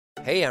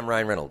Hey, I'm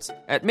Ryan Reynolds.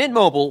 At Mint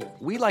Mobile,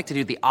 we like to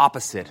do the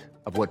opposite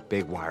of what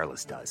Big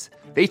Wireless does.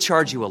 They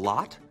charge you a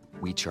lot,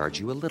 we charge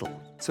you a little.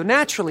 So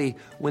naturally,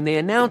 when they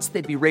announced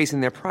they'd be raising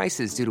their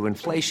prices due to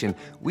inflation,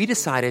 we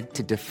decided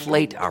to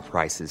deflate our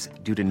prices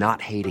due to not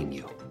hating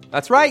you.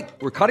 That's right.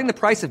 We're cutting the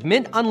price of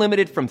Mint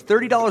Unlimited from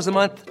 $30 a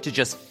month to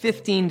just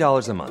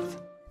 $15 a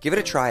month. Give it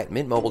a try at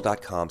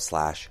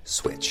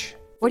mintmobile.com/switch.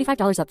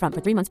 $45 up front for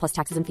 3 months plus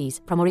taxes and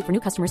fees. Promo rate for new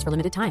customers for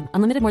limited time.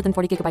 Unlimited more than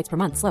 40 gigabytes per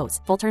month. Slows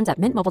full terms at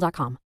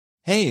mintmobile.com.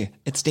 Hey,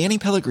 it's Danny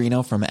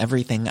Pellegrino from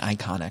Everything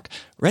Iconic.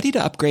 Ready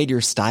to upgrade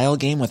your style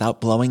game without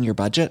blowing your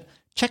budget?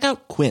 Check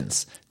out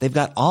Quince. They've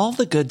got all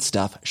the good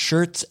stuff,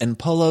 shirts and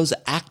polos,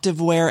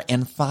 activewear,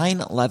 and fine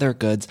leather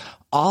goods,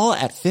 all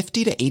at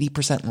 50 to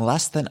 80%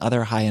 less than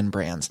other high-end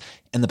brands.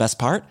 And the best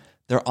part?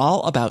 They're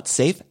all about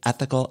safe,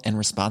 ethical, and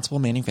responsible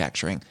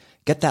manufacturing.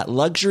 Get that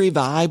luxury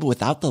vibe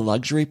without the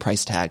luxury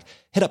price tag.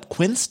 Hit up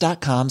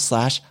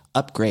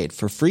quince.com/upgrade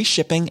for free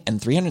shipping and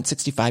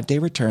 365-day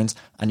returns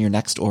on your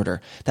next order.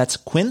 That's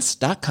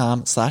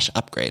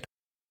quince.com/upgrade.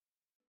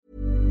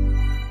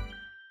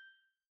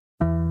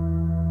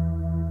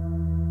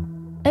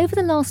 Over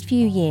the last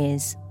few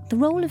years, the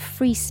role of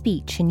free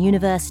speech in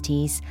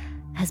universities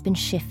has been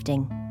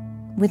shifting,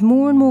 with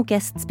more and more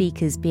guest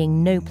speakers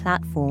being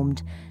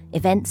no-platformed,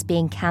 events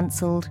being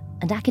cancelled,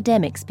 and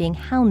academics being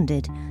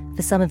hounded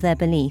for some of their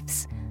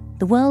beliefs.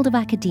 The world of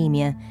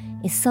academia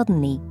is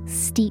suddenly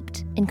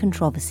steeped in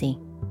controversy.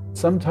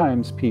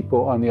 Sometimes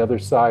people on the other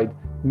side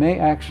may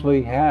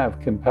actually have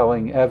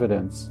compelling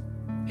evidence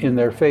in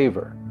their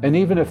favor. And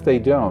even if they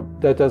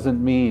don't, that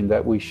doesn't mean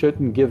that we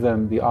shouldn't give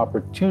them the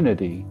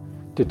opportunity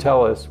to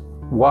tell us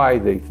why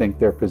they think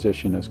their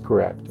position is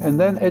correct, and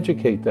then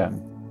educate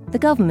them. The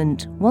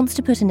government wants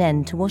to put an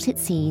end to what it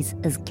sees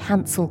as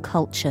cancel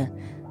culture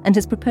and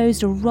has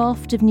proposed a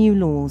raft of new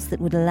laws that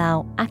would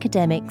allow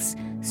academics,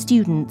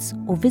 students,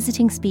 or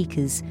visiting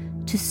speakers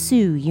to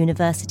sue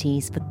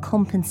universities for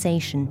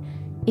compensation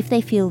if they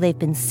feel they've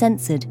been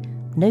censored,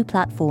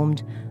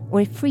 no-platformed,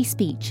 or if free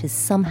speech is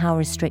somehow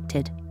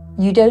restricted.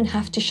 You don't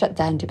have to shut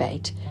down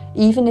debate.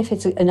 Even if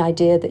it's an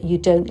idea that you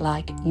don't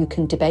like, you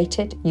can debate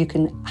it, you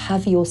can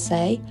have your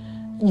say.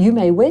 You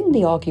may win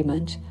the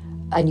argument,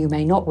 and you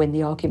may not win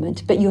the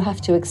argument, but you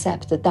have to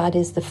accept that that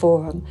is the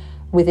forum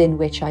within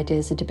which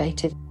ideas are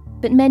debated.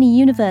 But many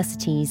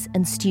universities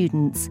and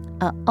students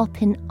are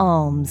up in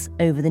arms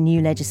over the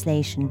new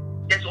legislation.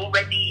 There's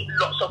already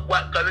lots of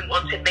work going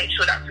on to make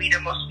sure that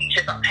freedom of speech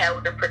is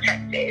upheld and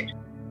protected.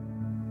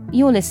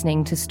 You're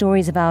listening to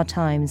Stories of Our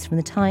Times from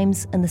The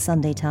Times and The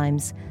Sunday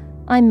Times.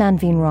 I'm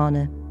Manveen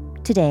Rana.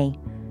 Today,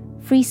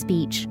 free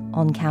speech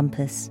on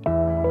campus.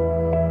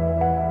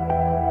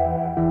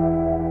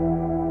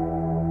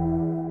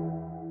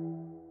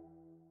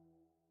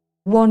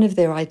 One of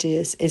their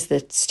ideas is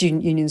that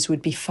student unions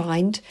would be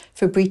fined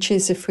for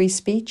breaches of free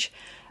speech,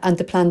 and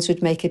the plans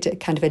would make it a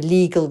kind of a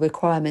legal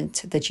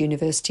requirement that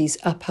universities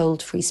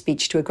uphold free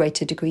speech to a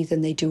greater degree than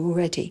they do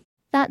already.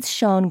 That's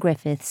Sian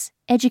Griffiths,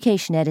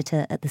 education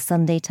editor at The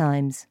Sunday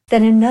Times.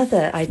 Then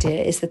another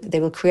idea is that they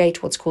will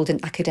create what's called an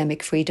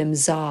academic freedom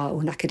czar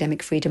or an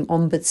academic freedom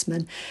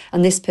ombudsman,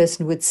 and this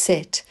person would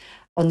sit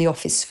on the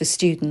Office for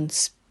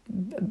Students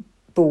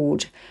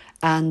board,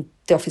 and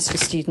the Office for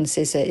Students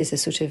is a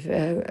sort of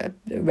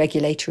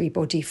regulatory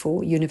body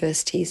for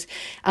universities,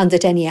 and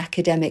that any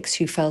academics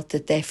who felt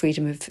that their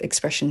freedom of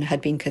expression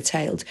had been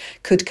curtailed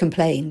could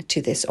complain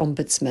to this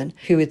ombudsman,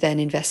 who would then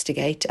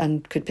investigate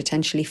and could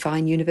potentially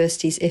fine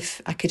universities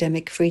if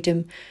academic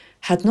freedom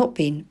had not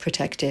been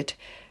protected.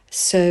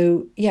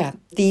 So, yeah,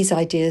 these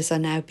ideas are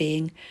now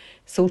being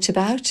thought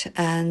about,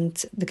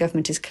 and the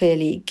government is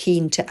clearly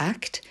keen to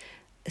act.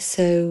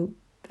 So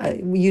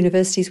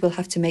universities will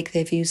have to make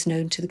their views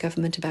known to the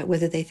government about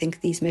whether they think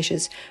these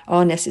measures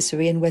are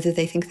necessary and whether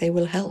they think they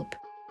will help.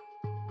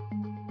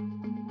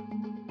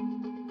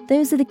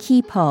 Those are the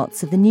key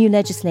parts of the new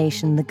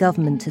legislation the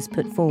government has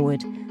put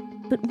forward.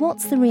 But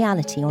what's the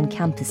reality on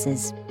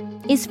campuses?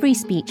 Is free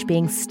speech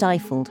being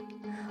stifled?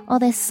 Are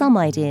there some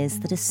ideas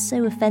that are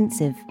so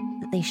offensive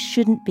that they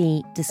shouldn't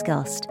be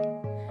discussed?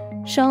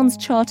 Sian's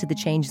charted the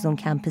changes on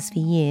campus for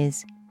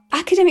years.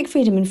 Academic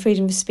freedom and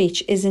freedom of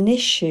speech is an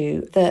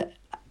issue that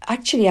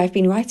actually I've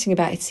been writing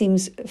about, it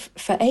seems,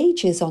 for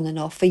ages on and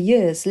off, for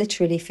years,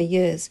 literally for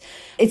years.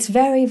 It's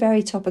very,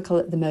 very topical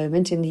at the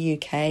moment in the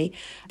UK,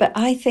 but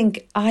I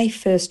think I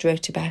first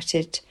wrote about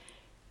it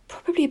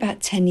probably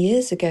about 10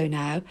 years ago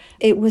now.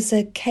 It was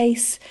a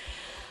case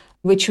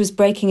which was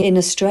breaking in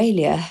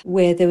Australia,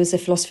 where there was a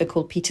philosopher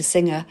called Peter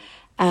Singer,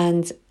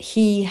 and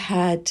he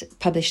had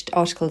published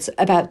articles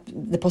about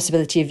the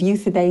possibility of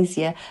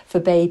euthanasia for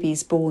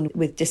babies born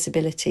with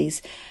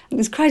disabilities. It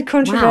was quite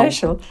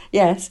controversial. Wow.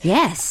 Yes.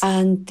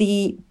 And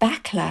the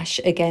backlash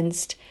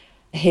against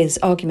his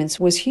arguments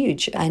was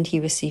huge, and he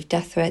received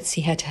death threats.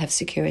 He had to have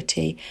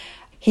security.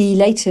 He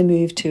later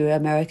moved to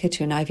America,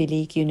 to an Ivy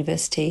League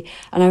university,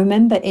 and I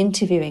remember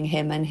interviewing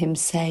him and him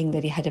saying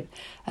that he had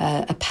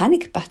a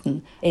panic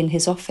button in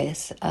his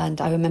office. And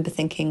I remember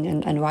thinking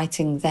and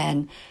writing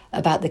then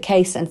about the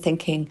case and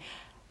thinking,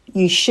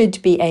 You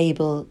should be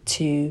able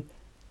to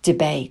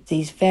debate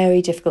these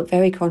very difficult,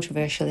 very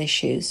controversial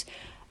issues,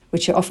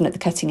 which are often at the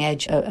cutting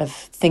edge of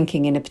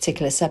thinking in a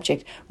particular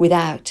subject,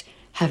 without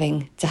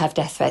having to have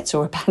death threats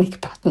or a panic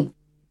button.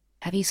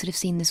 Have you sort of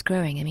seen this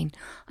growing? I mean,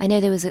 I know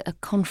there was a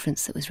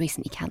conference that was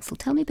recently cancelled.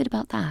 Tell me a bit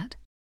about that.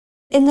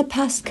 In the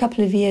past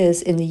couple of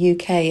years in the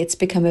UK, it's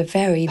become a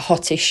very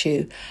hot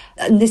issue.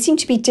 And there seem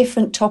to be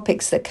different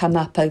topics that come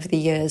up over the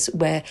years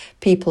where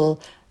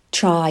people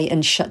try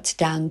and shut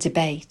down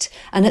debate.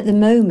 And at the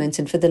moment,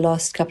 and for the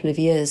last couple of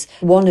years,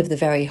 one of the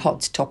very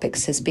hot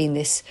topics has been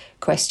this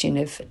question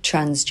of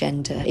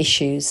transgender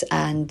issues,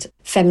 and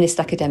feminist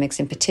academics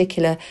in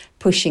particular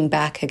pushing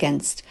back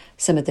against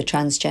some of the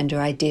transgender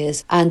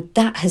ideas. And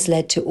that has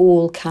led to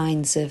all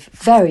kinds of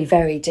very,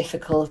 very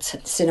difficult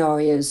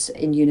scenarios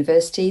in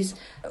universities.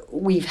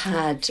 We've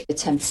had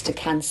attempts to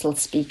cancel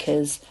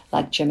speakers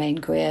like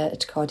Germaine Greer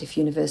at Cardiff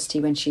University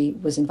when she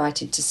was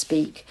invited to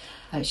speak.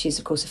 She's,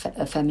 of course,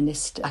 a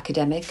feminist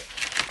academic.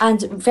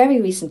 And very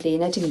recently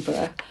in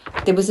Edinburgh,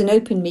 there was an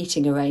open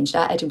meeting arranged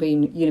at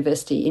Edinburgh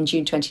University in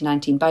June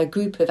 2019 by a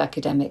group of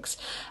academics.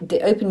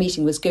 The open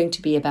meeting was going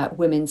to be about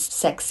women's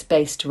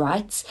sex-based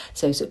rights,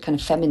 so a kind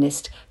of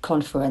feminist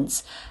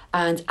conference.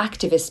 And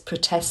activists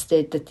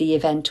protested that the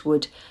event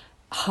would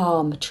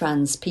harm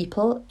trans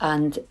people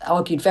and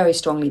argued very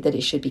strongly that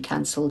it should be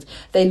cancelled.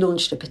 They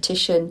launched a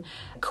petition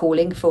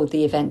calling for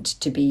the event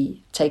to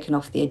be taken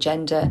off the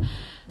agenda.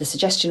 The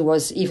suggestion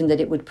was even that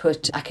it would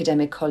put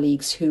academic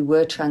colleagues who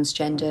were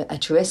transgender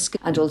at risk,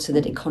 and also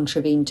that it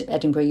contravened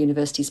Edinburgh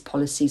University's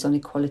policies on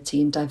equality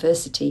and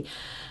diversity.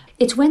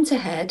 It went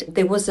ahead.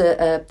 There was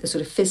a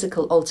sort of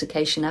physical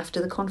altercation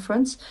after the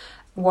conference.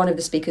 One of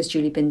the speakers,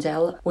 Julie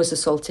Bindel, was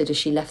assaulted as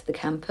she left the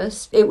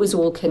campus. It was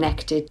all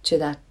connected to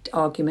that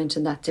argument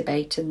and that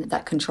debate and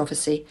that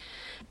controversy.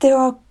 There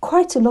are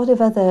quite a lot of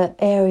other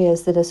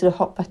areas that are sort of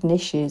hot-button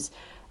issues.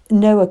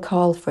 Noah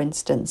Carl, for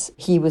instance,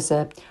 he was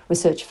a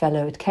research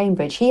fellow at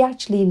Cambridge. He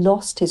actually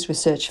lost his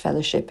research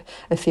fellowship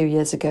a few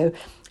years ago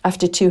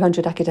after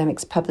 200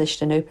 academics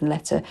published an open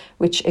letter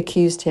which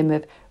accused him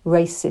of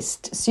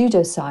racist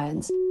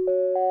pseudoscience.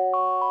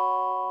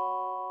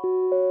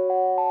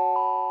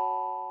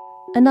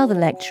 Another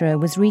lecturer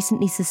was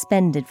recently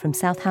suspended from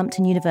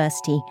Southampton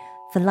University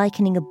for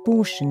likening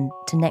abortion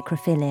to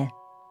necrophilia.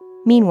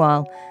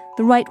 Meanwhile,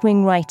 the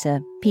right-wing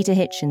writer, Peter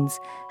Hitchens,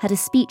 had a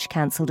speech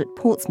cancelled at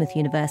Portsmouth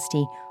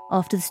University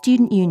after the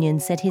student union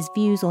said his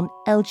views on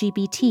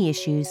LGBT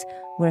issues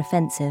were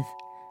offensive.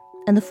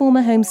 And the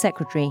former Home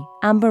Secretary,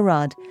 Amber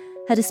Rudd,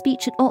 had a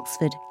speech at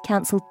Oxford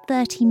cancelled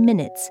 30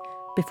 minutes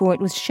before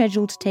it was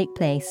scheduled to take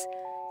place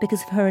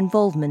because of her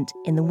involvement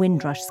in the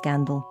Windrush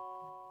scandal.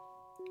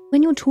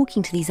 When you're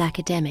talking to these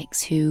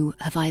academics who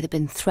have either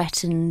been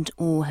threatened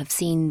or have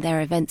seen their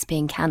events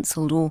being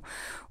cancelled or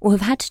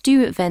have had to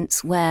do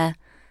events where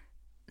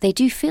they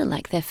do feel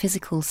like their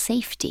physical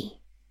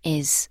safety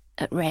is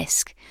at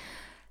risk,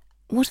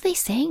 what are they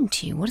saying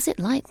to you? What is it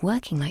like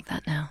working like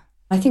that now?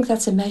 I think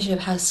that's a measure of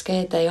how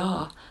scared they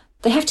are.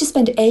 They have to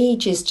spend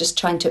ages just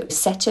trying to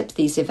set up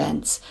these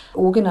events,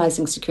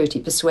 organising security,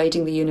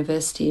 persuading the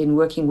university and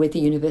working with the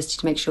university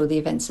to make sure the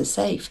events are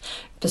safe,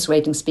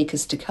 persuading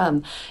speakers to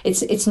come.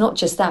 It's not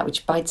just that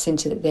which bites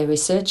into their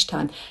research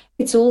time.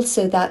 It's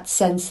also that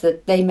sense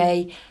that they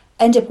may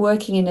end up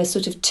working in a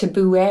sort of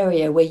taboo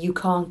area where you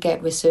can't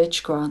get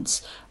research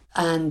grants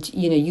and,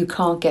 you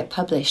can't get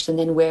published. And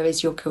then where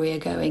is your career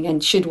going?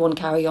 And should one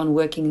carry on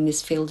working in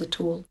this field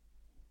at all?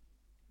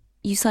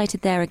 You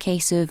cited there a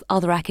case of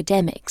other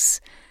academics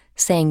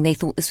saying they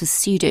thought this was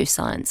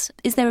pseudoscience.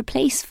 Is there a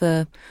place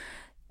for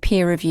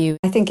peer review?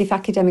 I think if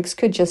academics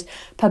could just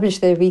publish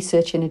their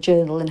research in a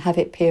journal and have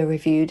it peer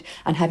reviewed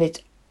and have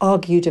it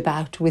argued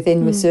about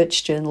within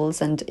research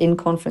journals and in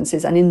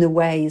conferences and in the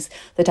ways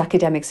that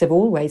academics have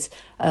always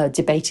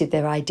debated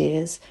their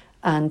ideas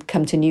and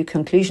come to new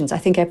conclusions, I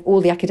think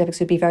all the academics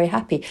would be very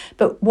happy.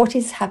 But what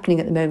is happening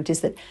at the moment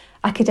is that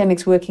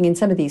academics working in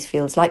some of these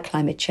fields, like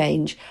climate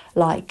change,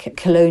 like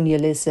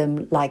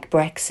colonialism, like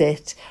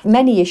Brexit,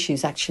 many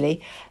issues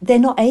actually, they're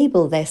not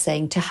able, they're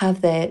saying, to have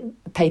their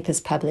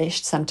papers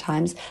published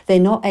sometimes. They're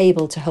not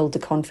able to hold the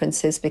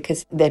conferences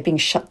because they're being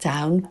shut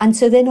down. And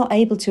so they're not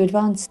able to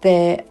advance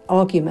their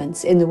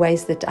arguments in the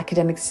ways that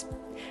academics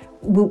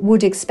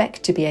would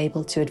expect to be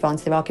able to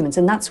advance their arguments.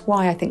 And that's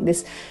why I think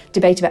this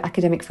debate about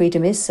academic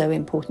freedom is so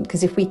important,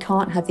 because if we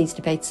can't have these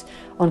debates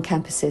on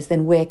campuses,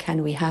 then where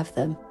can we have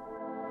them?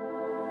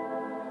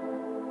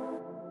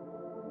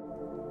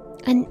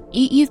 And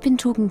you've been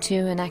talking to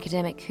an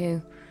academic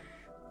who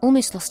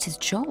almost lost his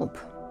job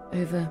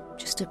over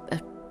just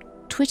a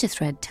Twitter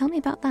thread. Tell me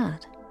about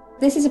that.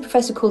 This is a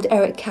professor called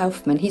Eric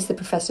Kaufman. He's the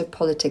professor of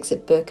politics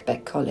at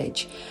Birkbeck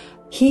College.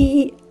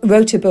 He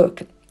wrote a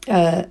book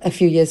a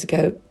few years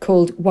ago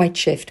called White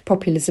Shift,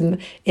 Populism,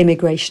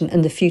 Immigration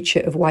and the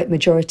Future of White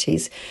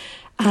Majorities.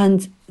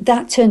 And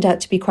that turned out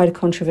to be quite a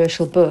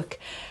controversial book.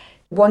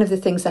 One of the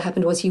things that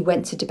happened was he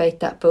went to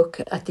debate that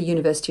book at the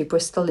University of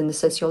Bristol in the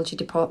sociology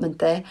department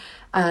there,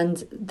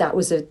 and that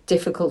was a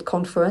difficult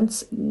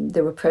conference.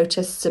 There were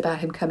protests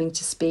about him coming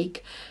to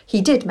speak. He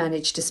did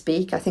manage to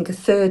speak. I think a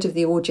third of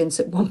the audience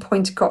at one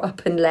point got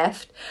up and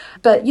left,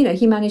 but,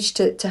 he managed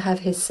to have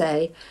his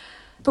say.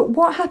 But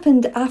what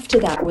happened after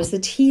that was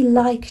that he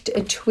liked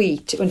a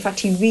tweet. In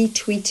fact, he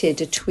retweeted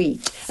a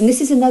tweet. And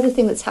this is another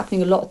thing that's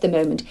happening a lot at the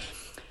moment.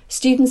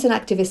 Students and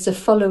activists are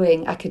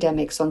following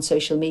academics on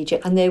social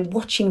media, and they're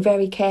watching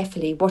very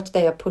carefully what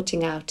they are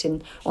putting out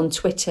on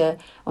Twitter,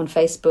 on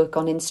Facebook,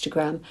 on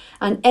Instagram.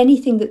 And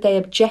anything that they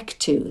object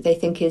to, they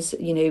think is,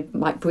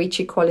 might breach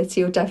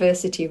equality or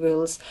diversity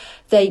rules,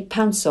 they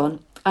pounce on.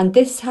 And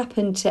this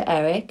happened to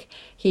Eric.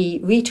 He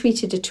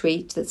retweeted a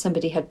tweet that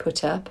somebody had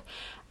put up,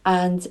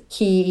 and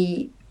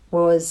he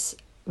was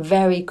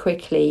very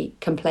quickly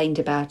complained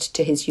about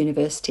to his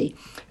university.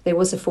 There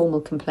was a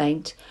formal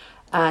complaint,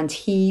 and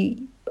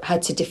he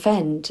had to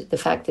defend the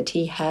fact that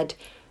he had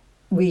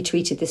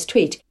retweeted this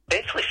tweet.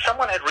 Basically,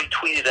 someone had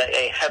retweeted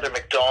a Heather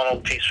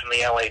McDonald piece from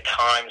the LA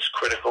Times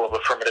critical of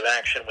affirmative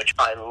action, which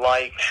I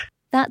liked.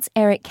 That's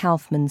Eric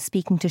Kaufman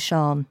speaking to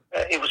Sian.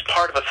 It was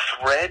part of a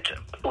thread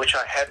which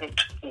I hadn't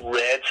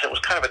read, so it was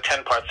kind of a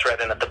 10-part thread,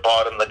 and at the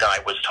bottom the guy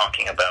was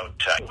talking about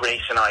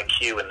race and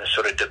IQ in this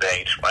sort of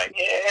debate, right?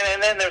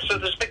 And then there's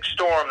this big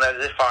storm that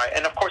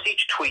and of course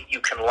each tweet you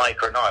can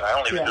like or not. I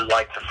only really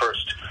liked the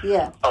first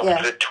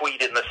the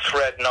tweet in the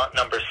thread, not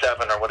number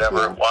 7 or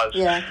whatever it was.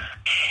 Yeah.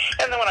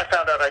 And then when I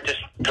found out, I just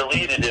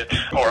deleted it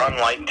or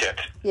unliked it.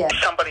 Yeah.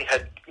 Somebody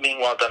had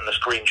meanwhile done the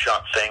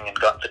screenshot thing and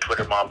got the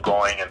Twitter mob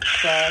going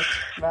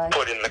and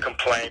put in the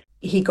complaint.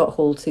 He got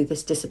hauled through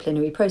this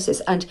disciplinary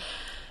process, and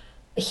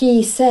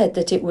he said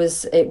that it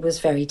was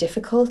very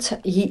difficult.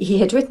 He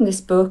had written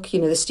this book.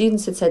 The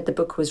students had said the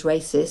book was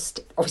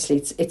racist. Obviously,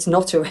 it's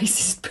not a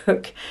racist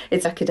book.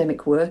 It's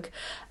academic work.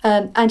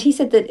 And he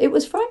said that it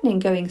was frightening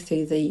going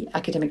through the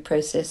academic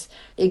process.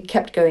 It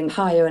kept going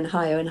higher and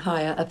higher and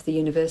higher up the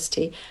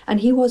university. And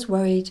he was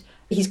worried.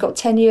 He's got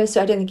tenure,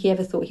 so I don't think he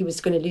ever thought he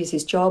was going to lose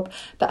his job.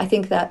 But I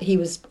think that he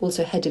was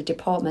also head of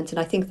department, and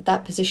I think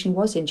that position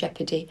was in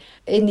jeopardy.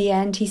 In the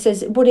end, he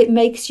says, what it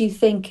makes you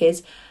think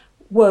is,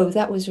 whoa,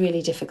 that was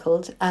really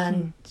difficult.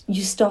 And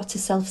you start to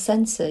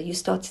self-censor. You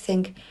start to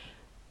think,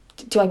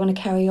 do I want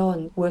to carry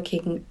on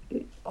working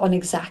on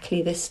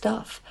exactly this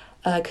stuff?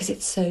 Because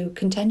it's so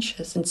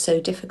contentious and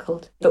so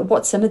difficult. But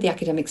what some of the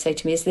academics say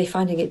to me is they're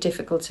finding it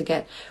difficult to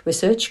get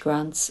research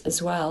grants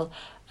as well,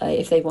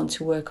 if they want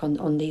to work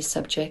on these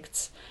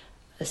subjects.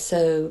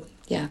 So,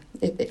 yeah,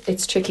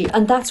 it's tricky.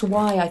 And that's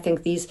why I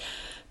think these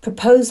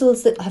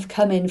proposals that have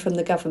come in from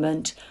the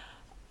government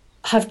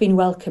have been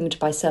welcomed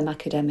by some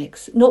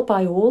academics, not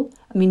by all.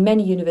 I mean,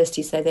 many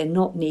universities say they're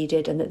not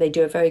needed and that they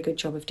do a very good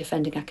job of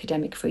defending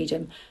academic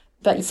freedom.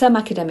 But some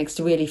academics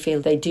really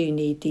feel they do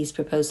need these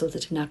proposals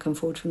that have now come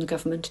forward from the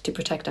government to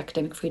protect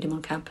academic freedom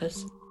on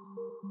campus.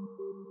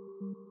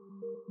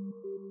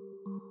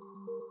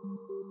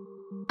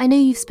 I know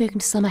you've spoken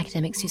to some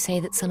academics who say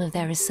that some of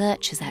their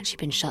research has actually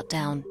been shut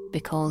down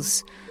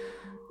because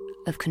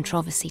of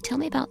controversy. Tell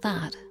me about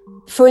that.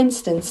 For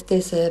instance,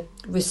 there's a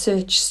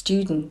research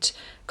student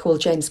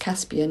called James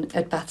Caspian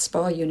at Bath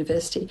Spa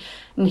University,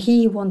 and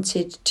he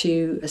wanted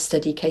to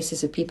study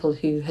cases of people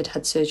who had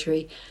had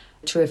surgery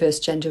to reverse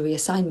gender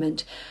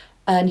reassignment,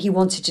 and he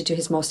wanted to do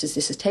his master's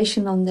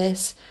dissertation on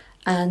this,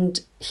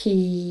 and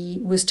he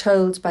was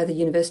told by the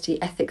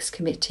University Ethics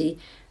Committee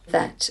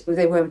that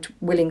they weren't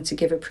willing to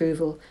give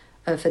approval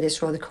for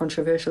this rather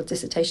controversial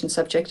dissertation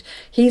subject.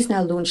 He's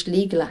now launched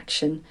legal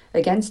action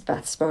against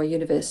Bath Spa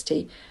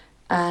University,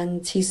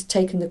 and he's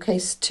taken the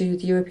case to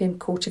the European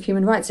Court of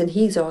Human Rights, and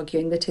he's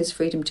arguing that his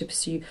freedom to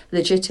pursue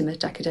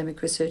legitimate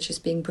academic research is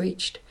being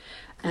breached.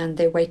 And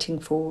they're waiting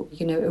for,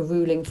 a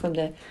ruling from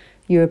the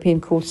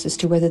European courts as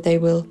to whether they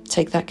will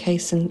take that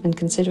case and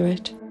consider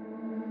it.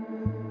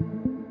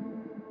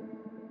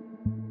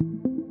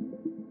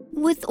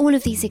 With all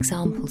of these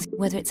examples,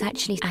 whether it's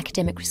actually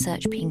academic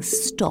research being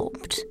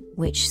stopped,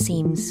 which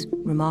seems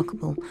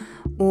remarkable,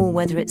 or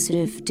whether it's sort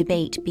of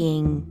debate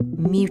being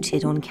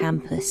muted on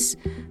campus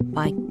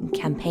by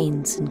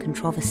campaigns and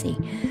controversy,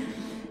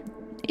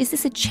 is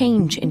this a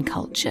change in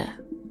culture?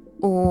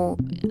 Or,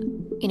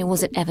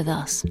 was it ever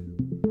thus?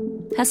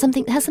 Has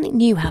something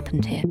new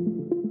happened here?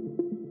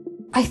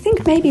 I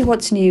think maybe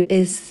what's new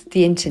is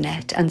the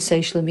internet and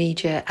social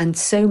media, and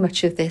so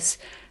much of this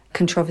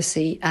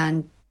controversy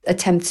and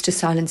attempts to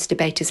silence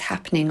debate is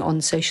happening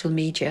on social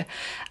media,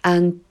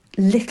 and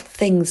little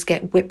things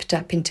get whipped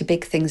up into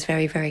big things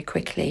very, very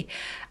quickly.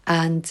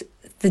 And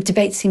the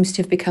debate seems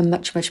to have become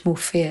much, much more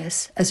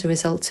fierce as a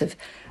result of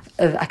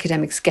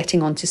academics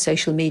getting onto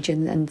social media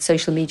and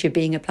social media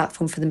being a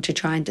platform for them to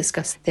try and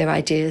discuss their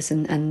ideas,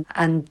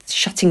 and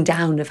shutting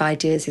down of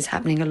ideas is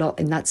happening a lot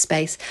in that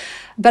space.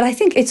 But I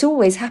think it's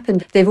always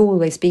happened. There have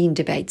always been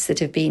debates that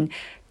have been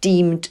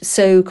deemed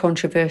so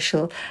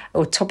controversial,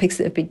 or topics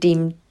that have been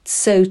deemed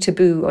so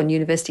taboo on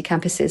university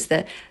campuses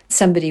that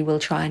somebody will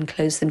try and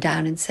close them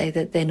down and say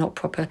that they're not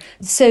proper.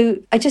 So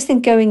I just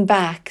think going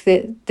back,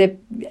 that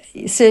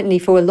certainly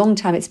for a long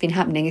time it's been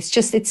happening. It's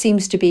just, it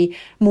seems to be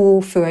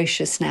more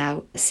ferocious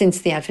now since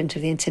the advent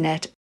of the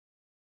internet.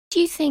 Do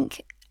you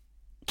think,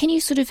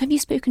 have you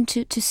spoken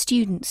to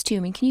students too? I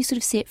mean, can you sort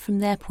of see it from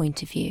their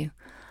point of view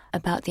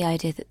about the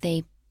idea that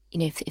they,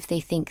 if they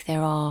think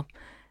there are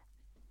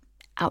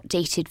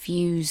outdated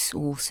views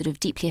or sort of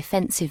deeply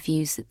offensive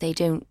views that they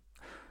don't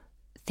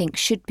think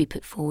should be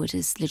put forward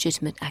as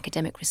legitimate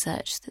academic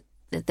research,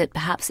 that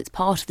perhaps it's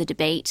part of the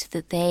debate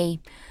that they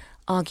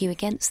argue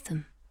against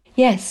them?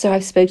 Yes, so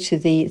I've spoke to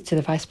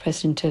the Vice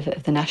President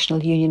of the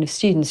National Union of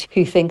Students,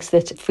 who thinks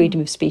that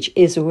freedom of speech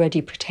is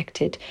already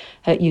protected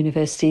at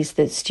universities,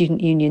 that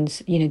student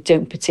unions,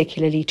 don't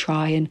particularly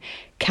try and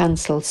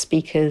cancel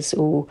speakers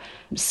or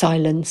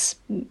silence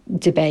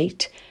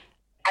debate.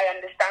 I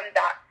understand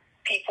that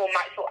people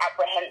might feel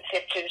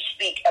apprehensive to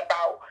speak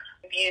about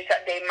views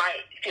that they might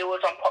feel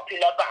was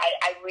unpopular, but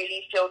I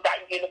really feel that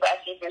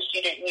universities and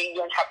student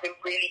unions have been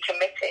really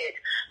committed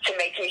to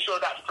making sure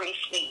that free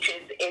speech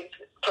is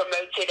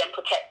promoted and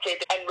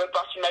protected, and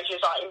robust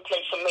measures are in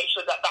place to make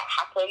sure that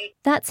happens.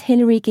 That's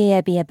Hilary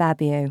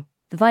Gueyebi-Ababio,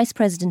 the Vice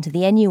President of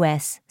the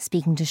NUS,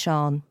 speaking to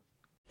Sian.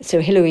 So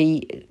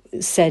Hilary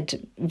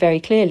said very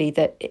clearly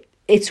that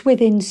it's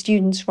within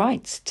students'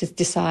 rights to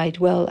decide,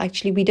 well,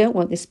 actually, we don't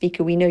want this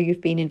speaker. We know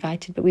you've been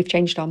invited, but we've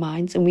changed our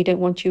minds and we don't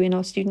want you in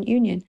our student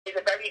union. It's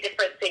a very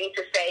different thing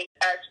to say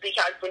a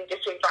speaker has been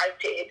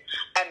disinvited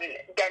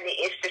than it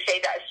is to say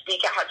that a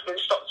speaker has been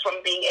stopped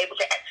from being able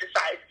to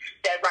exercise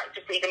their right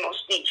to freedom of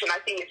speech. And I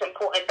think it's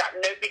important that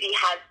nobody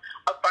has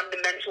a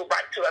fundamental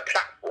right to a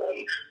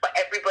platform, but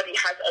everybody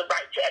has a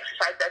right to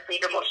exercise their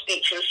freedom of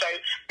speech. And so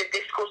the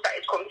discourse that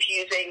is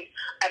confusing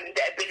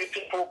the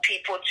ability for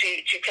people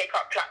to take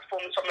up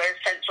platforms from a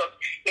sense of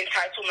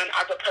entitlement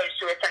as opposed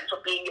to a sense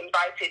of being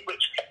invited,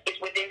 which is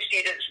within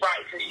students'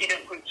 rights and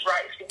student groups'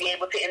 rights to be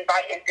able to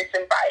invite and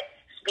disinvite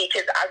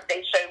speakers as they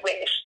so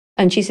wish.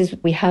 And she says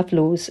we have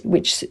laws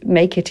which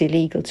make it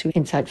illegal to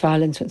incite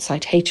violence,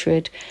 incite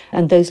hatred,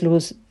 and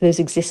those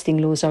existing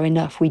laws are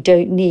enough. We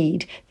don't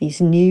need these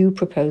new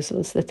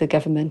proposals that the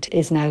government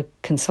is now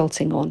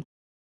consulting on.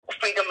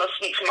 Freedom of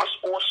speech must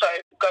also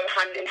go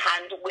hand in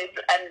hand with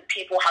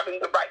people having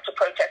the right to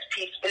protest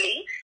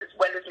peacefully, as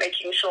well as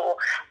making sure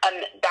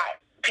that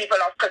people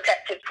are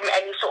protected from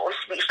any sort of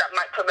speech that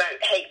might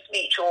promote hate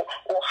speech or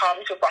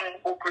harm to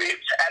vulnerable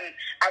groups,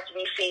 as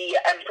we see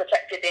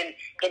protected in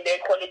the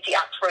Equality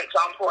Act, for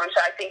example. And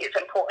so I think it's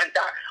important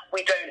that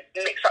we don't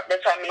mix up the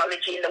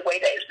terminology in the way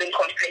that it's been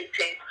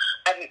conflated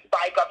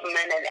by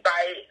government and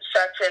by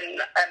certain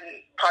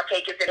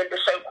partakers in the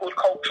so-called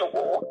culture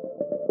war.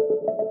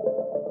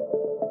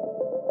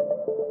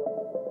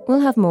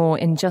 We'll have more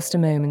in just a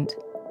moment.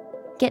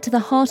 Get to the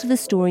heart of the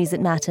stories that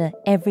matter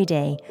every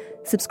day.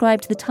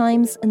 Subscribe to The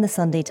Times and The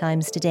Sunday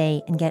Times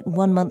today and get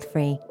 1 month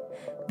free.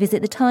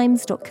 Visit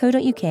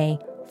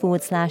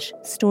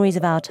thetimes.co.uk/stories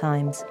of our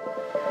times.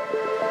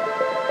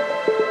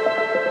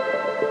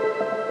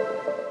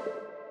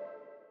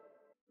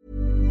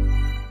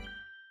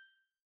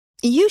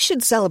 You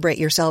should celebrate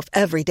yourself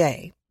every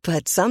day,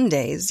 but some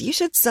days you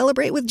should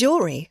celebrate with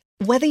jewelry.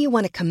 Whether you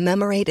want to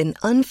commemorate an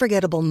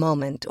unforgettable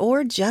moment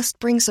or just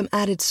bring some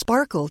added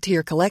sparkle to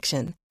your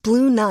collection,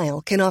 Blue Nile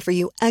can offer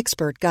you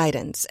expert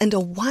guidance and a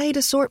wide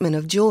assortment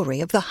of jewelry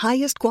of the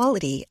highest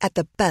quality at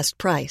the best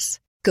price.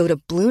 Go to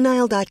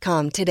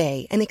BlueNile.com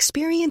today and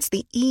experience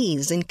the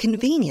ease and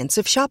convenience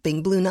of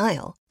shopping Blue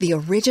Nile, the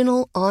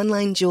original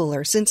online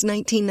jeweler since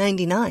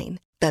 1999.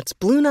 That's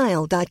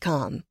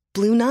BlueNile.com.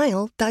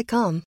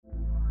 BlueNile.com.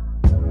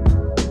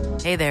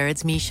 Hey there,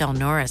 it's Michelle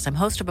Norris. I'm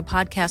host of a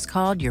podcast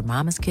called Your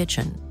Mama's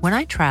Kitchen. When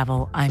I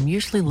travel, I'm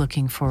usually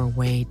looking for a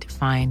way to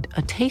find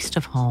a taste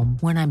of home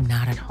when I'm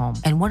not at home.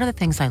 And one of the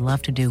things I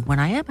love to do when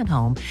I am at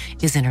home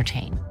is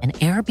entertain. And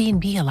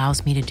Airbnb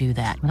allows me to do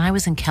that. When I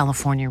was in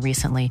California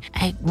recently,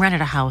 I rented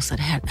a house that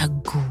had a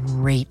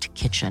great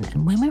kitchen.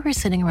 And when we were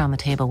sitting around the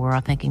table, we were all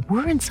thinking,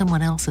 we're in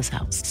someone else's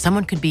house.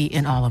 Someone could be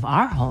in all of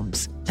our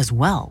homes as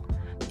well.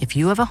 If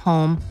you have a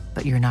home,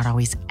 but you're not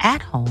always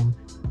at home,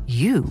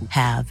 you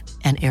have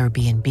an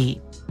Airbnb.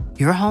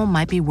 Your home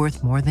might be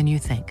worth more than you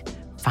think.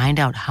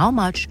 Find out how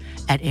much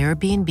at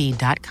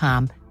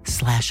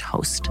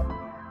airbnb.com/host.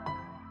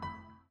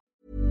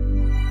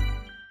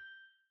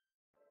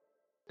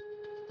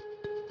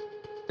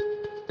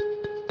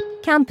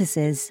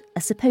 Campuses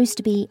are supposed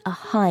to be a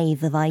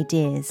hive of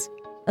ideas,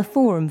 a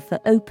forum for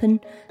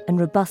open and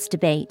robust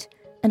debate,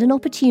 and an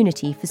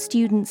opportunity for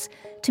students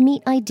to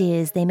meet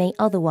ideas they may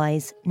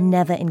otherwise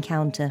never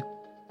encounter.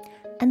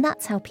 And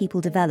that's how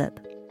people develop.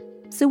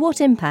 So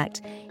what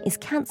impact is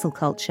cancel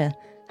culture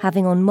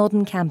having on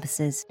modern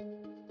campuses?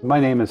 My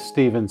name is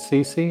Stephen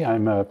Ceci.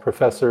 I'm a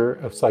professor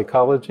of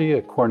psychology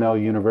at Cornell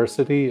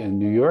University in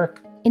New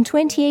York. In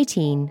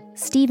 2018,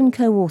 Stephen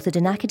co-authored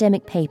an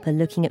academic paper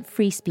looking at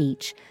free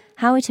speech,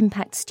 how it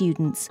impacts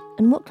students,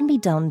 and what can be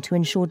done to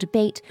ensure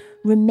debate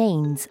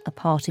remains a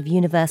part of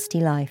university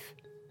life.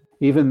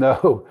 even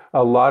though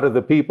a lot of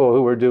the people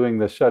who were doing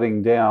the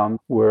shutting down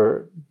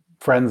were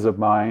friends of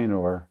mine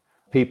or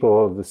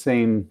people of the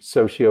same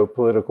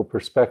socio-political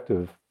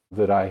perspective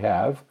that I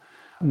have.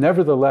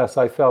 Nevertheless,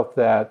 I felt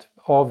that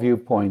all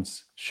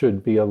viewpoints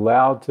should be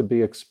allowed to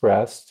be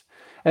expressed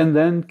and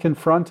then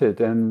confronted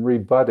and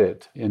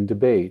rebutted in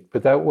debate.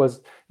 But that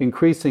was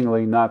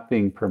increasingly not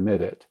being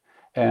permitted.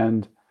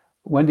 And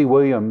Wendy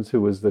Williams,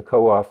 who was the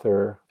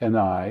co-author, and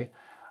I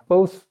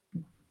both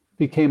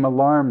became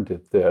alarmed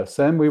at this.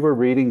 And we were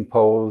reading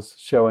polls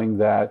showing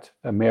that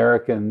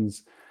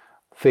Americans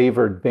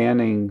favored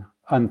banning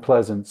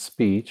unpleasant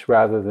speech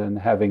rather than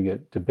having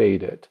it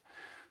debated.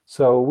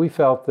 So we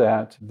felt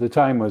that the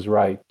time was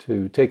right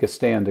to take a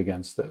stand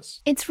against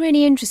this. It's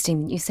really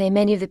interesting that you say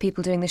many of the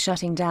people doing the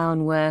shutting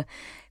down were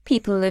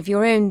people of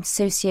your own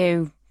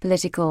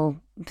socio-political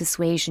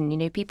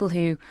persuasion, people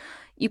who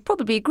you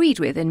probably agreed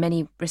with in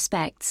many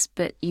respects,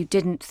 but you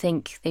didn't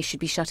think they should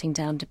be shutting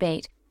down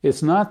debate.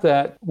 It's not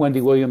that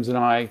Wendy Williams and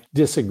I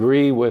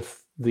disagree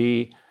with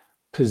the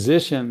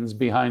positions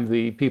behind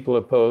the people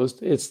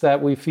opposed. It's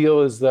that we feel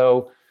as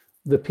though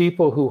the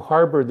people who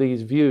harbor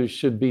these views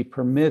should be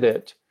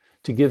permitted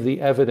to give the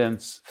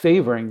evidence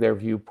favoring their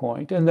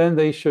viewpoint, and then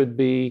they should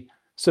be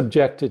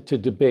subjected to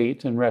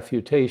debate and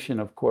refutation,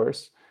 of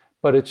course.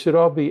 But it should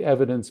all be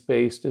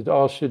evidence-based. It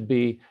all should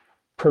be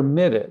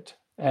permitted.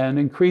 And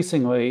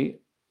increasingly,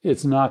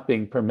 it's not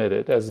being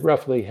permitted, as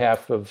roughly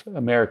half of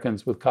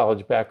Americans with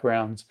college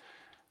backgrounds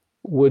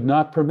would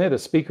not permit a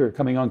speaker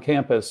coming on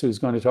campus who's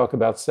going to talk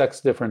about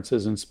sex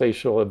differences and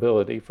spatial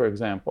ability, for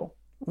example.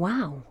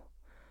 Wow.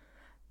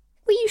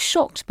 Were you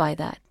shocked by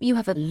that? You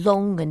have a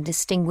long and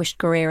distinguished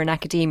career in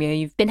academia.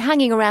 You've been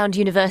hanging around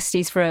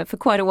universities for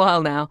quite a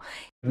while now.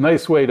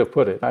 Nice way to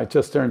put it. I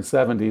just turned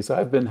 70, so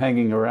I've been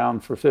hanging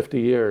around for 50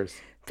 years.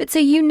 But so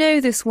you know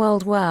this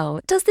world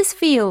well. Does this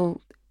feel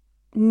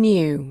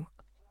new?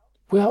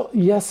 Well,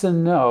 yes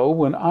and no.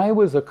 When I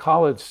was a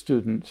college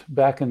student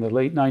back in the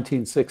late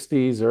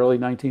 1960s, early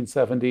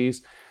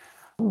 1970s,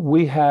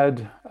 we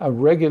had a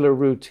regular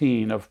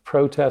routine of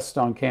protests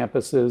on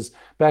campuses.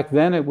 Back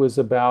then, it was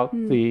about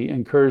the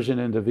incursion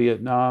into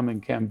Vietnam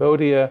and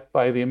Cambodia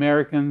by the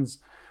Americans.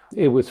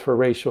 It was for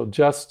racial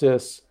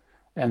justice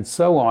and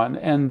so on.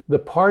 And the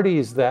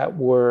parties that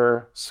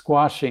were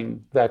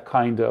squashing that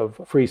kind of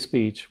free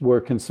speech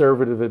were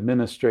conservative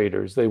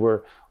administrators. They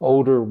were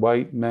older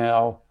white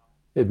male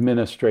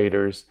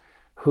administrators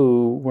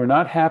who were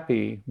not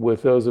happy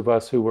with those of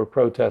us who were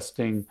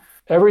protesting.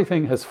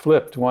 Everything has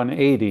flipped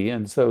 180,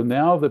 and so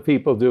now the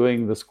people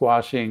doing the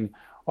squashing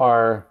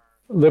are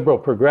liberal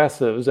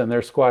progressives, and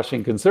they're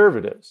squashing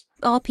conservatives.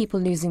 Are people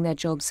losing their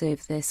jobs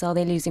over this? Are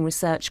they losing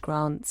research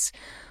grants?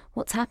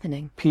 What's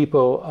happening?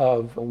 People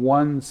of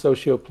one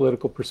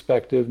socio-political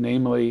perspective,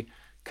 namely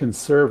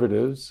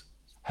conservatives,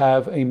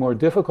 have a more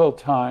difficult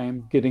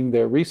time getting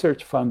their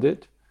research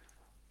funded,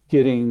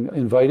 getting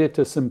invited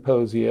to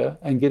symposia,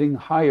 and getting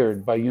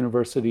hired by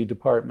university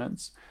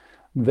departments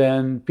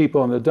than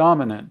people in the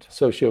dominant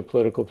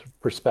socio-political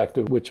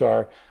perspective, which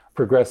are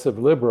progressive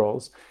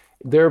liberals.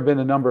 There have been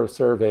a number of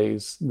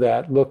surveys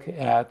that look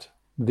at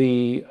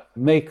the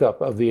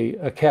makeup of the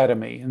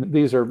academy. And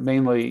these are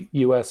mainly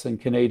US and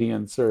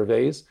Canadian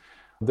surveys.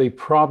 They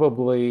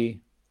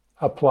probably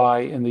apply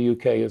in the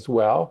UK as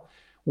well,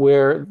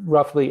 where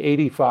roughly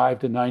 85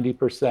 to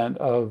 90%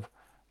 of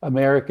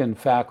American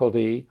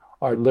faculty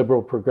are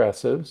liberal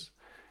progressives.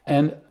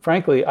 And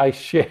frankly, I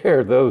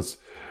share those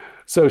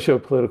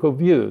socio-political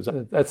views.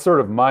 That's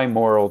sort of my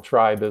moral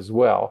tribe as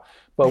well.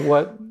 But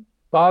what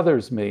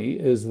bothers me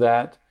is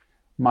that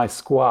my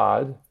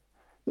squad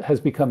has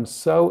become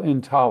so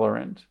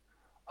intolerant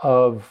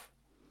of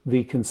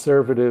the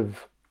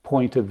conservative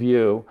point of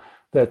view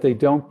that they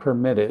don't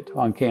permit it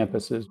on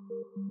campuses.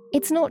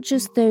 It's not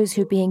just those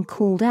who are being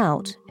called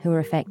out who are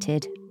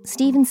affected.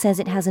 Stephen says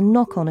it has a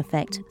knock-on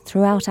effect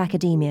throughout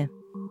academia.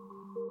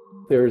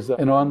 There's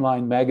an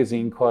online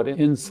magazine called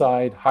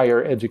Inside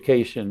Higher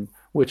Education,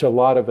 which a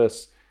lot of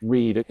us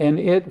read. And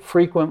it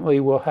frequently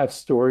will have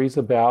stories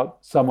about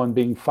someone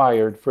being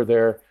fired for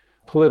their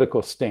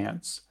political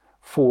stance,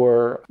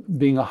 for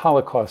being a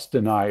Holocaust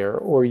denier,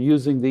 or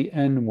using the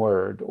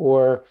N-word,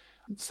 or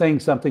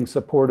saying something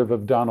supportive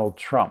of Donald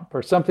Trump,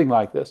 or something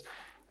like this.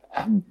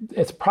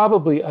 It's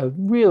probably a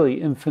really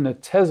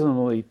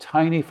infinitesimally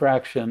tiny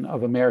fraction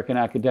of American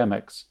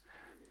academics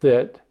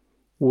that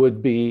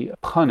would be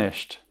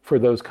punished for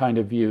those kind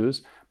of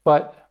views.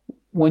 But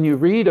when you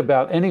read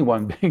about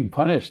anyone being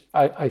punished,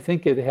 I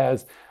think it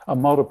has a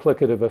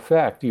multiplicative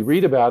effect. You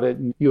read about it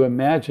and you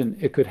imagine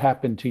it could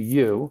happen to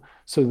you.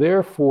 So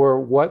therefore,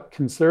 what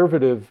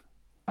conservative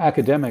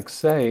academics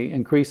say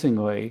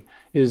increasingly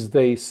is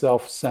they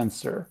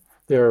self-censor.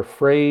 They're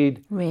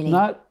afraid,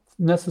 not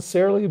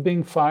necessarily of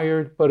being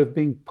fired, but of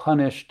being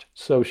punished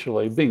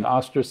socially, being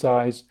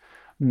ostracized,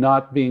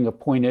 not being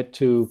appointed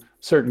to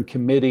certain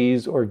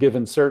committees or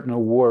given certain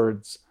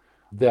awards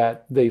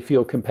that they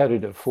feel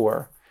competitive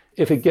for.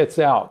 If it gets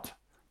out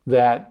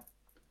that,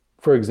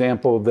 for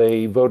example,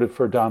 they voted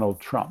for Donald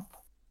Trump,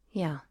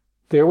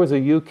 There was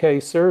a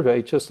UK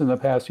survey just in the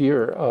past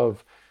year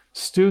of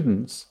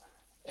students,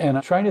 and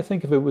I'm trying to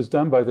think if it was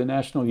done by the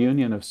National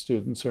Union of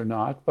Students or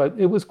not, but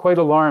it was quite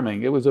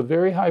alarming. It was a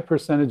very high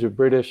percentage of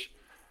British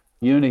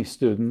uni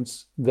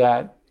students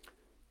that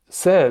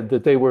said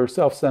that they were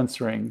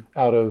self-censoring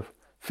out of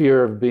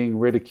fear of being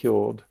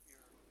ridiculed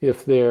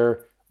if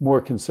their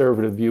more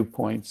conservative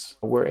viewpoints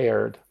were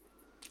aired.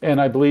 And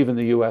I believe in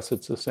the US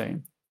it's the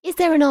same. Is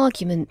there an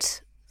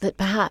argument that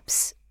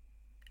perhaps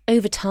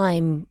over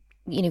time,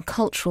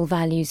 cultural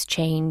values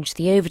change,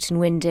 the Overton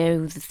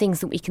window, the things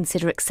that we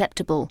consider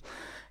acceptable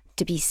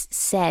to be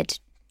said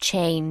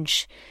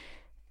change?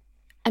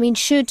 I mean,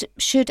 should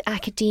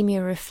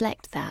academia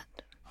reflect that?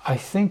 I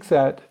think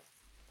that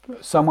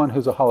someone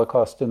who's a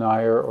Holocaust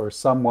denier or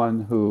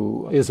someone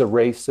who is a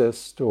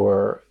racist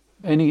or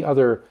any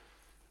other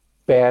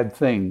bad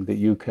thing that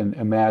you can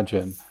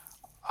imagine,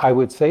 I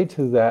would say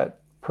to that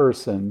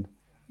person,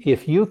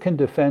 if you can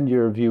defend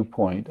your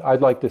viewpoint,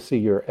 I'd like to see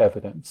your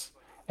evidence.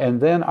 And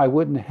then I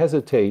wouldn't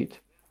hesitate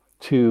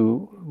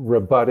to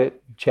rebut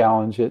it,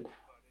 challenge it.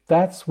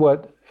 That's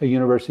what a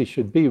university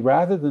should be,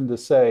 rather than to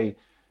say,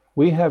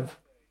 we have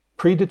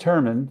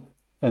predetermined,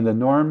 and the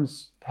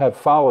norms have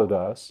followed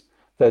us,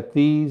 that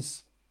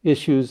these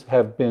issues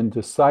have been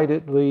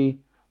decidedly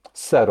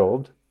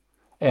settled,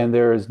 and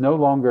there is no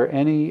longer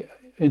any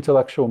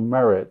intellectual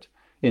merit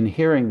in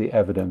hearing the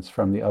evidence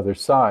from the other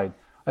side.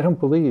 I don't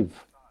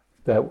believe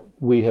that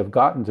we have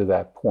gotten to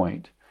that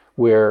point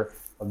where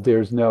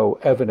there's no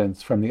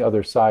evidence from the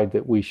other side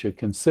that we should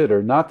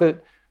consider. Not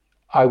that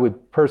I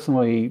would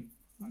personally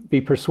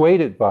be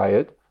persuaded by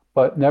it,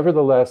 but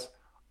nevertheless,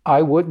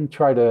 I wouldn't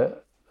try to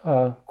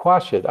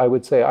quash it. I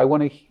would say, I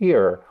want to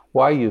hear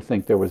why you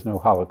think there was no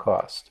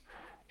Holocaust,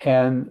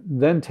 and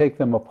then take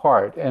them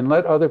apart and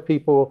let other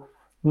people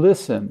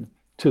listen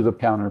to the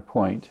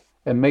counterpoint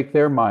and make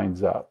their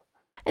minds up.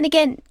 And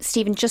again,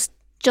 Stephen, just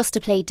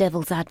to play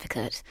devil's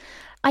advocate,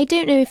 I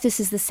don't know if this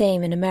is the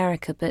same in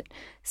America, but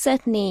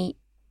certainly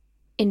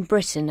in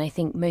Britain, I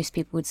think most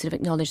people would sort of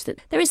acknowledge that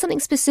there is something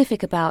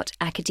specific about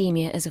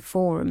academia as a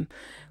forum,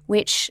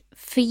 which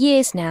for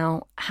years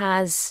now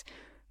has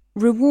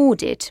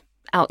rewarded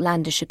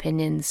outlandish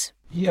opinions.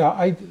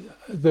 Yeah,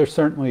 there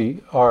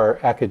certainly are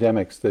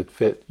academics that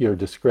fit your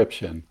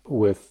description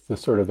with the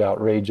sort of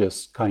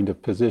outrageous kind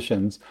of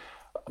positions,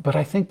 but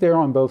I think they're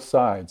on both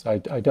sides. I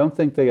don't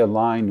think they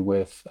align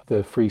with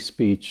the free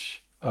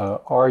speech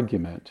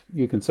argument.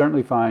 You can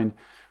certainly find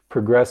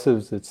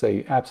progressives that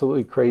say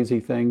absolutely crazy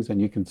things, and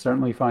you can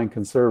certainly find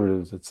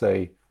conservatives that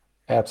say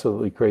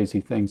absolutely crazy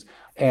things.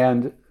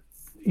 And,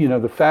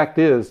 the fact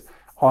is,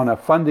 on a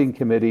funding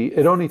committee,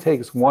 it only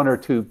takes one or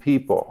two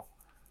people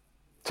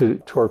to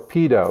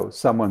torpedo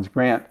someone's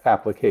grant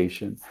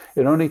application.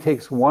 It only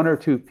takes one or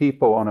two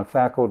people on a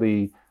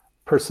faculty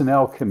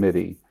personnel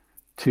committee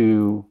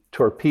to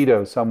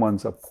torpedo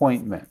someone's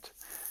appointment,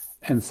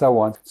 and so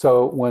on.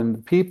 So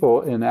when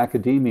people in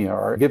academia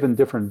are given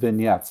different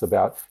vignettes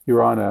about,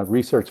 you're on a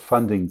research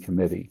funding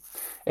committee,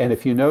 and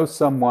if you know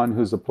someone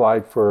who's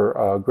applied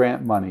for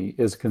grant money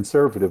is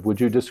conservative,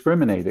 would you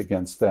discriminate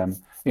against them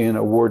in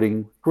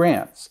awarding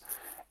grants?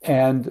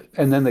 And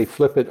then they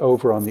flip it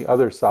over on the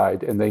other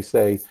side and they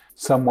say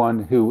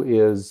someone who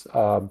is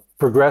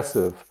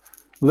progressive,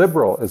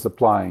 liberal, is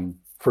applying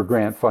for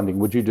grant funding.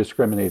 Would you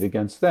discriminate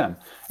against them?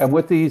 And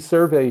what these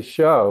surveys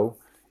show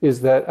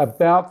is that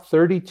about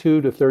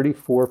 32 to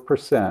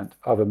 34%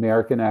 of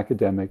American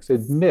academics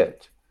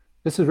admit,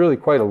 this is really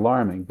quite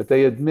alarming, but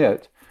they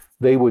admit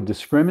they would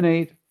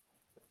discriminate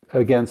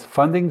against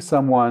funding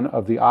someone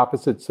of the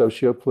opposite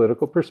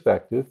socio-political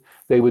perspective.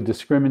 They would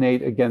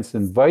discriminate against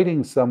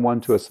inviting someone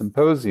to a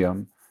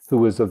symposium who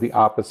was of the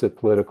opposite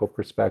political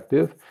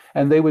perspective.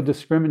 And they would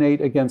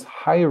discriminate against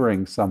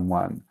hiring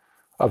someone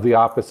of the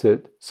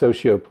opposite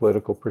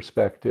socio-political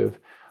perspective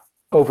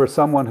over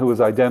someone who was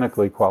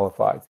identically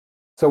qualified.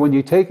 So when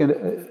you take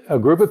a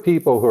group of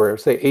people who are,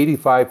 say,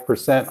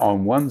 85%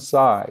 on one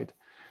side,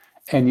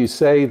 and you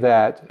say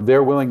that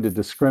they're willing to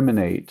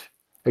discriminate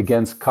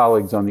against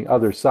colleagues on the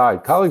other side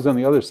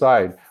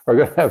are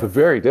going to have a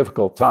very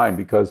difficult time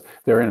because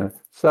they're in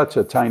such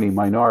a tiny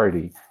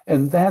minority.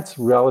 And that's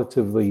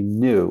relatively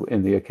new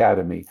in the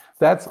academy.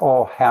 That's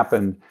all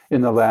happened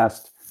in the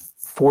last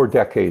 4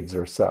 decades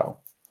or so.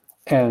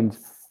 And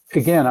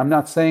again, I'm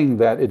not saying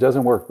that it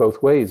doesn't work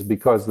both ways,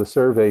 because the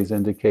surveys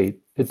indicate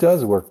it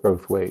does work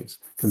both ways.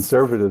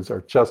 Conservatives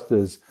are just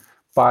as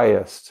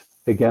biased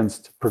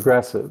against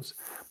progressives,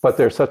 but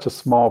they're such a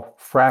small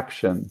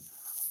fraction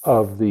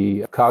of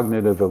the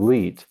cognitive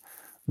elite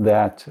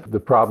that the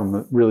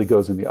problem really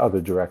goes in the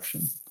other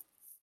direction.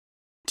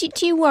 Do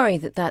you worry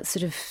that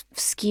sort of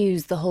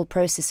skews the whole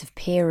process of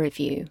peer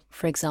review,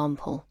 for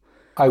example?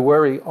 I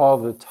worry all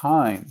the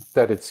time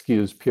that it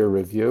skews peer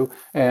review,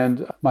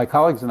 and my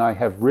colleagues and I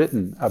have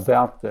written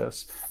about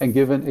this and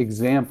given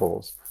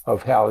examples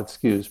of how it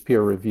skews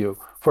peer review.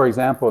 For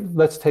example,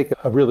 let's take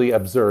a really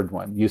absurd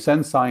one. You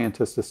send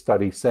scientists a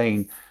study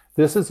saying,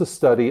 this is a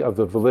study of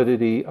the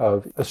validity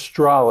of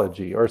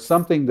astrology, or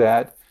something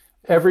that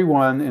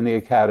everyone in the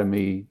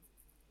academy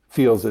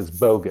feels is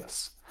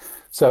bogus.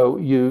 So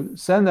you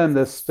send them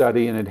this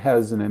study, and it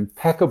has an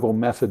impeccable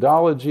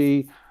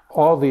methodology,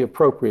 all the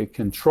appropriate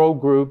control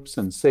groups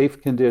and safe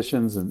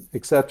conditions, and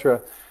et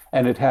cetera.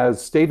 And it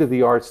has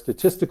state-of-the-art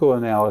statistical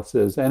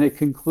analysis, and it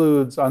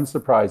concludes,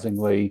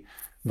 unsurprisingly,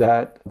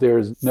 that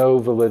there's no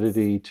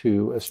validity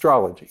to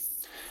astrology.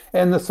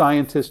 And the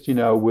scientists,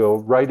 will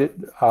write it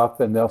up,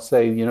 and they'll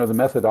say, the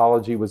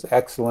methodology was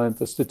excellent,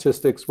 the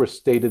statistics were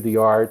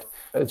state-of-the-art.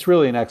 It's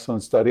really an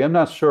excellent study. I'm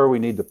not sure we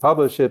need to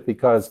publish it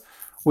because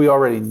we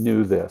already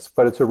knew this,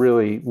 but it's a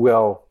really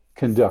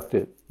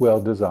well-conducted,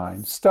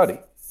 well-designed study.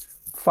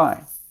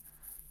 Fine.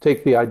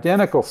 Take the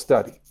identical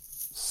study,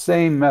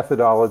 same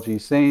methodology,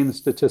 same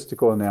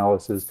statistical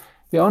analysis.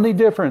 The only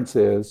difference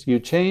is you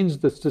change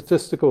the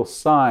statistical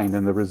sign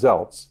in the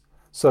results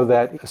so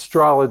that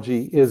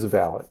astrology is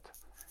valid.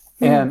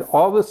 And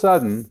all of a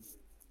sudden,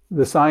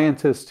 the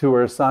scientists who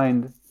are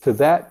assigned to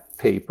that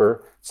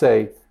paper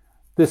say,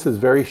 this is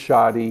very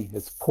shoddy,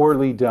 it's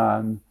poorly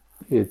done,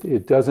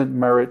 it doesn't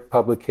merit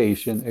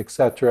publication,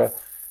 etc.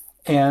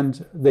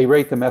 And they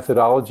rate the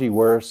methodology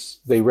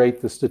worse, they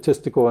rate the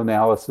statistical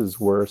analysis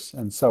worse,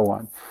 and so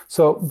on.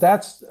 So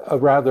that's a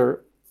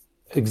rather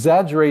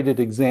exaggerated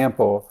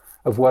example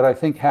of what I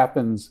think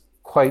happens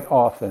quite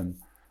often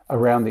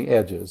around the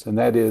edges, and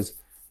that is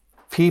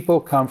people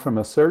come from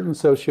a certain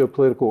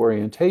socio-political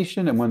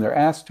orientation, and when they're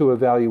asked to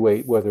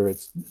evaluate whether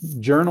it's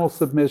journal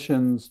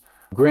submissions,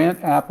 grant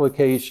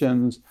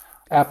applications,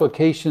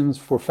 applications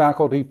for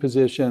faculty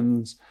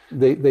positions,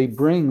 they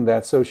bring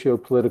that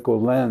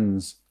socio-political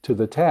lens to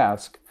the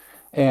task,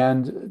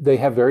 and they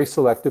have very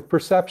selective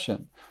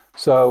perception.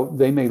 So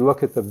they may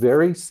look at the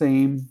very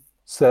same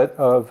set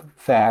of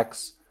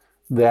facts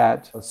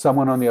that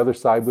someone on the other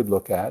side would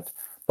look at,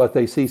 but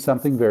they see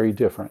something very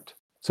different.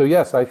 So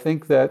yes, I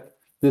think that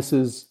this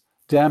is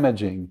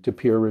damaging to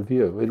peer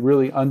review. It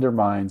really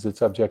undermines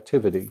its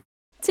objectivity.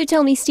 So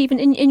tell me, Stephen,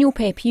 in your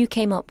paper, you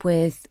came up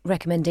with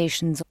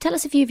recommendations. Tell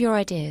us a few of your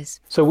ideas.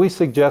 So we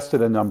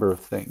suggested a number of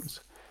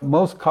things.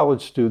 Most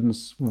college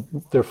students,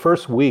 their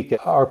first week,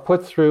 are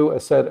put through a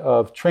set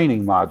of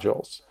training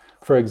modules.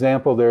 For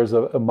example, there's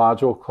a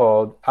module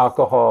called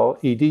Alcohol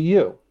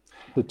EDU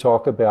to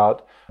talk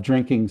about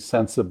drinking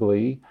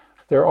sensibly.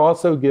 They're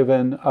also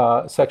given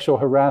a sexual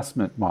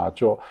harassment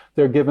module.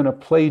 They're given a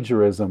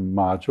plagiarism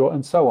module,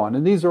 and so on.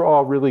 And these are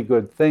all really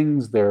good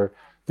things. They're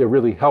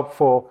really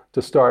helpful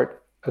to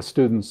start a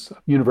student's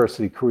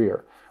university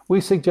career.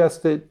 We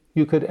suggested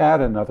you could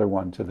add another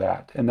one to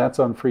that, and that's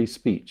on free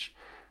speech,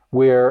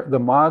 where the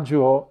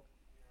module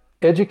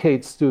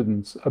educates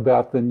students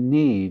about the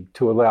need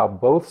to allow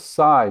both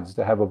sides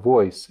to have a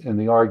voice in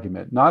the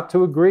argument, not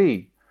to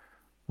agree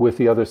with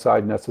the other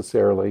side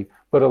necessarily,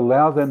 but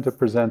allow them to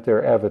present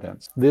their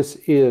evidence. This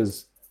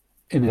is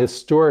an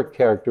historic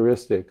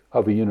characteristic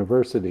of a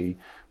university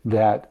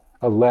that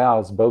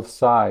allows both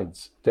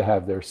sides to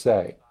have their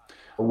say.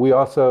 We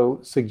also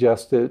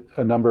suggested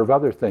a number of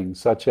other things,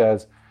 such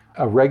as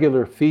a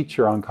regular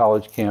feature on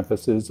college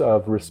campuses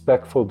of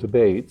respectful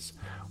debates,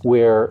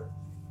 where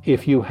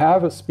if you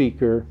have a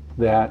speaker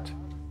that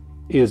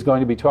is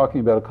going to be talking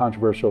about a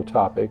controversial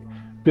topic,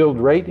 build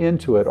right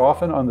into it,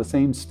 often on the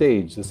same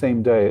stage, the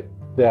same day,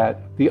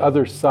 that the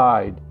other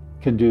side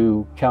can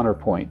do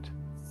counterpoint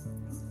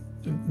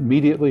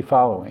immediately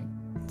following.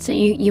 So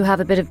you have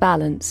a bit of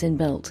balance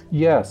inbuilt?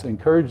 Yes,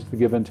 encourage the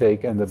give and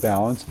take and the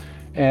balance.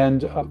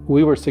 And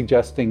we were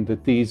suggesting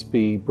that these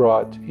be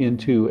brought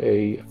into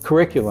a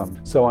curriculum.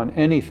 So on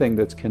anything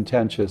that's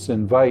contentious,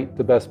 invite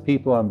the best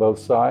people on both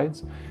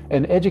sides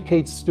and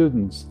educate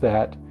students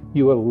that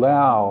you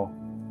allow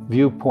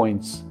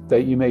viewpoints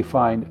that you may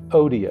find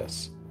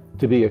odious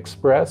to be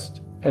expressed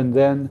and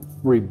then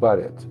rebut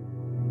it.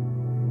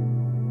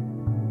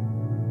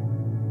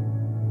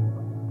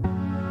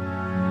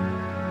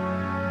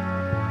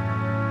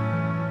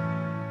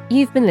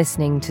 You've been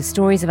listening to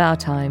Stories of Our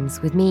Times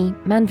with me,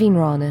 Manveen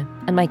Rana,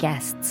 and my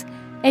guests,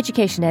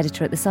 education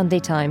editor at the Sunday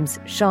Times,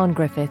 Sian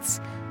Griffiths,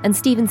 and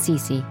Stephen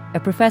Ceci,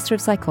 a professor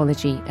of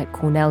psychology at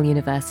Cornell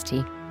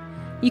University.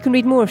 You can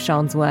read more of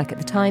Sian's work at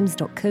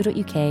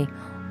thetimes.co.uk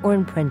or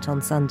in print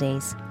on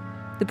Sundays.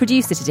 The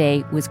producer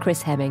today was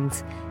Chris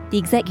Hemmings, the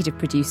executive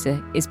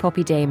producer is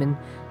Poppy Damon,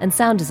 and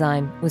sound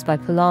design was by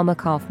Palama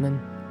Kaufman.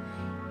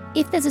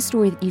 If there's a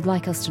story that you'd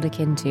like us to look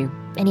into,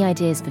 any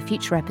ideas for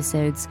future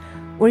episodes,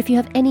 or if you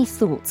have any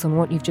thoughts on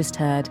what you've just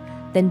heard,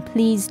 then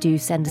please do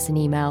send us an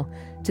email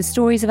to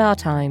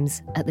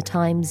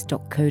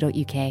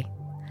storiesofourtimes@thetimes.co.uk.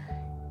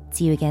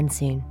 See you again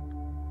soon.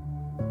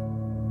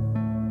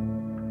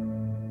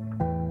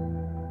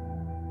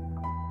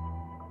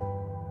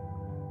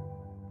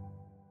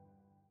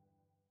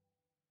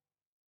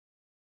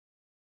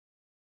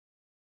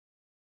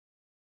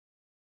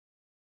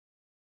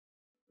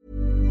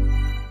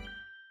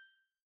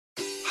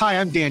 Hi,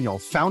 I'm Daniel,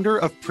 founder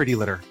of Pretty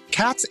Litter.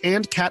 Cats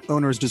and cat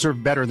owners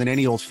deserve better than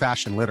any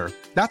old-fashioned litter.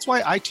 That's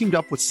why I teamed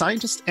up with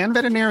scientists and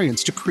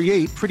veterinarians to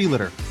create Pretty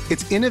Litter.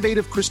 Its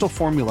innovative crystal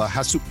formula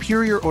has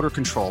superior odor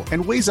control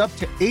and weighs up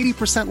to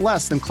 80%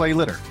 less than clay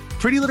litter.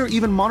 Pretty Litter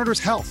even monitors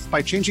health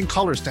by changing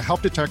colors to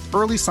help detect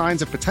early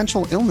signs of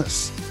potential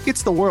illness.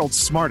 It's the world's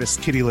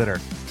smartest kitty litter.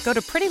 Go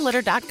to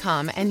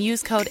prettylitter.com and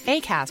use code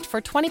ACAST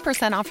for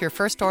 20% off your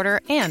first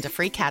order and a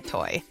free cat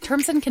toy.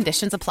 Terms and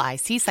conditions apply.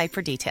 See site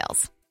for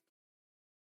details.